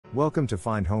Welcome to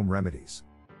Find Home Remedies.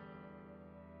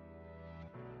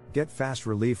 Get fast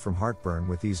relief from heartburn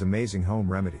with these amazing home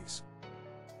remedies.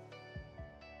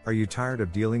 Are you tired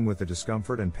of dealing with the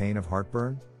discomfort and pain of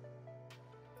heartburn?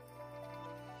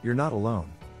 You're not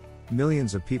alone.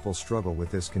 Millions of people struggle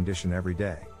with this condition every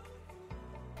day.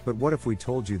 But what if we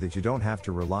told you that you don't have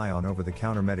to rely on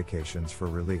over-the-counter medications for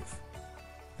relief?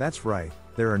 That's right,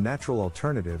 there are natural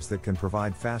alternatives that can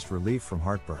provide fast relief from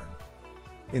heartburn.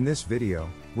 In this video,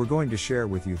 we're going to share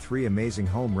with you 3 amazing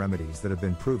home remedies that have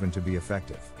been proven to be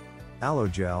effective. Aloe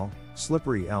gel,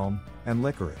 slippery elm, and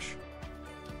licorice.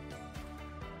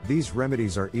 These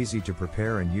remedies are easy to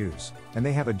prepare and use, and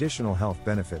they have additional health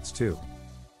benefits too.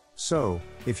 So,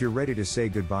 if you're ready to say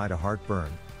goodbye to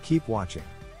heartburn, keep watching.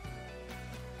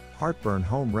 Heartburn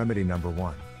home remedy number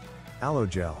 1. Aloe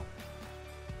gel.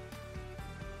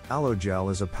 Aloe gel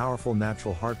is a powerful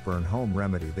natural heartburn home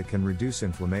remedy that can reduce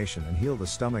inflammation and heal the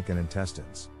stomach and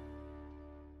intestines.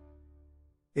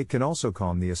 It can also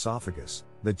calm the esophagus,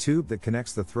 the tube that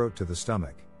connects the throat to the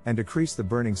stomach, and decrease the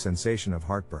burning sensation of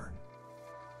heartburn.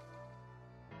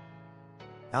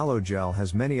 Aloe gel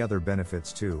has many other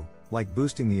benefits too, like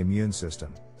boosting the immune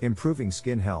system, improving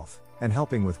skin health, and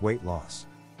helping with weight loss.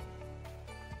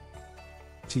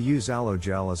 To use aloe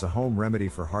gel as a home remedy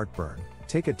for heartburn,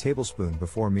 take a tablespoon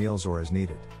before meals or as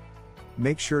needed.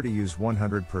 Make sure to use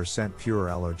 100% pure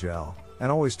aloe gel,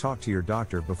 and always talk to your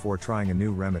doctor before trying a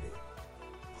new remedy.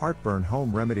 Heartburn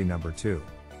home remedy number 2.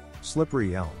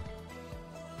 Slippery elm.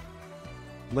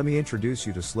 Let me introduce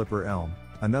you to slippery elm,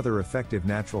 another effective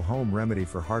natural home remedy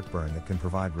for heartburn that can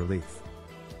provide relief.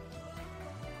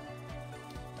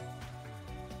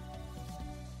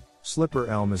 Slippery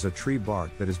elm is a tree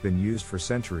bark that has been used for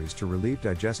centuries to relieve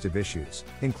digestive issues,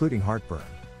 including heartburn.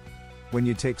 When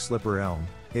you take slippery elm,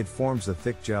 it forms a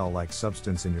thick gel-like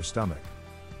substance in your stomach,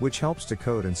 which helps to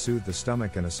coat and soothe the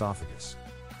stomach and esophagus.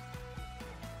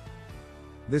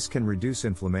 This can reduce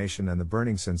inflammation and the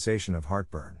burning sensation of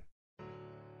heartburn.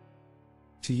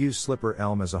 To use slippery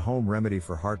elm as a home remedy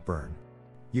for heartburn,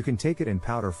 you can take it in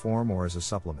powder form or as a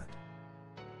supplement.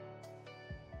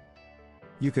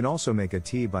 You can also make a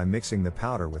tea by mixing the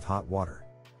powder with hot water.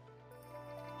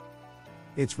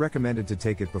 It's recommended to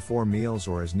take it before meals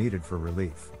or as needed for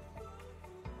relief.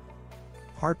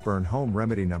 Heartburn home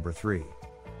remedy number 3.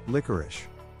 Licorice.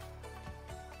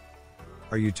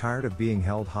 Are you tired of being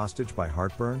held hostage by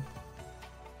heartburn?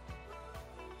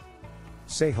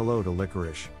 Say hello to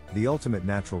licorice, the ultimate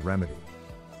natural remedy.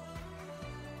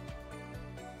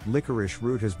 Licorice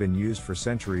root has been used for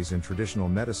centuries in traditional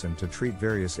medicine to treat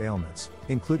various ailments,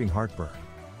 including heartburn.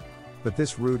 But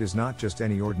this root is not just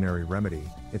any ordinary remedy,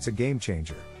 it's a game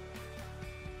changer.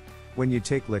 When you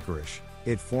take licorice,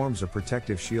 it forms a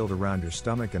protective shield around your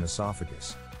stomach and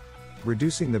esophagus,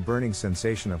 reducing the burning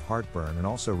sensation of heartburn and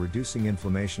also reducing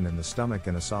inflammation in the stomach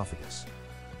and esophagus.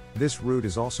 This root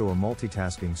is also a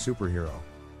multitasking superhero.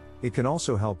 It can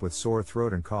also help with sore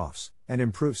throat and coughs, and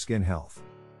improve skin health.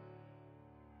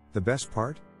 The best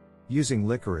part? Using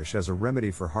licorice as a remedy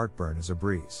for heartburn is a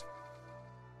breeze.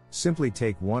 Simply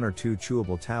take 1 or 2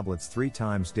 chewable tablets 3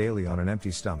 times daily on an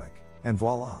empty stomach, and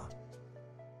voila!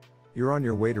 You're on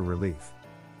your way to relief.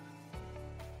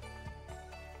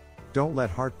 Don't let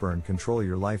heartburn control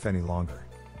your life any longer.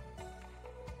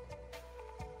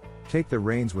 Take the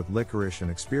reins with licorice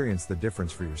and experience the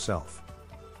difference for yourself.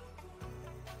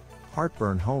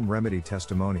 Heartburn home remedy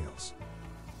testimonials.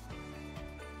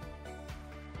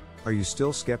 Are you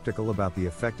still skeptical about the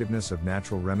effectiveness of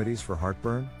natural remedies for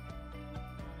heartburn?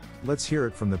 Let's hear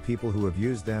it from the people who have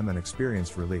used them and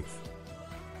experienced relief.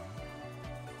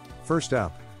 First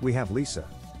up, we have Lisa.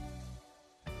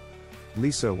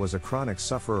 Lisa was a chronic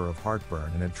sufferer of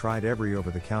heartburn and had tried every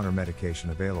over-the-counter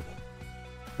medication available.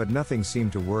 But nothing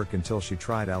seemed to work until she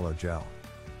tried aloe gel.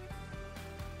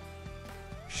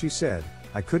 She said,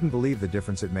 "I couldn't believe the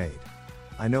difference it made.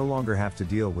 I no longer have to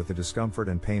deal with the discomfort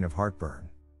and pain of heartburn."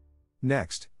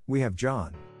 Next, we have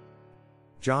John.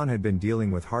 John had been dealing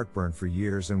with heartburn for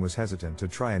years and was hesitant to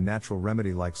try a natural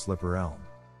remedy like slippery elm.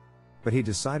 But he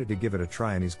decided to give it a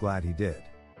try and he's glad he did.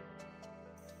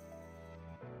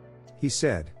 He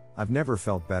said, "I've never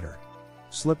felt better.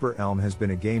 Slippery elm has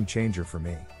been a game changer for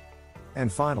me."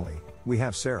 And finally, we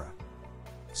have Sarah.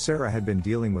 Sarah had been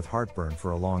dealing with heartburn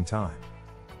for a long time.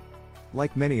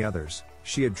 Like many others,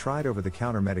 she had tried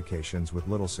over-the-counter medications with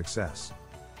little success.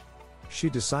 She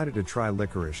decided to try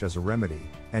licorice as a remedy,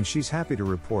 and she's happy to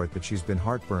report that she's been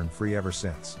heartburn-free ever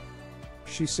since.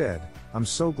 She said, "I'm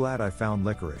so glad I found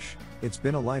licorice, it's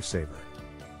been a lifesaver."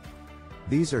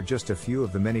 These are just a few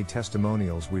of the many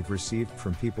testimonials we've received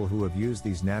from people who have used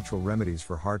these natural remedies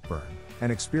for heartburn,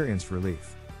 and experienced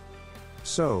relief.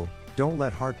 So, don't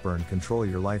let heartburn control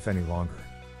your life any longer.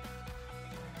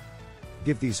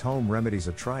 Give these home remedies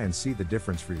a try and see the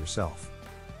difference for yourself.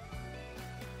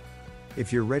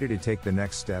 If you're ready to take the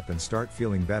next step and start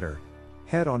feeling better,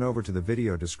 head on over to the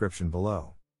video description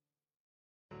below.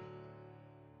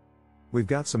 We've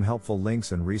got some helpful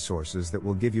links and resources that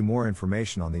will give you more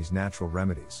information on these natural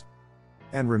remedies.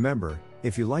 And remember,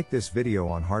 if you like this video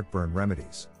on heartburn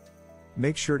remedies,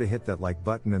 make sure to hit that like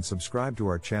button and subscribe to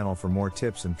our channel for more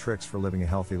tips and tricks for living a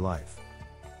healthy life.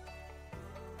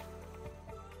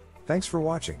 Thanks for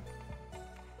watching.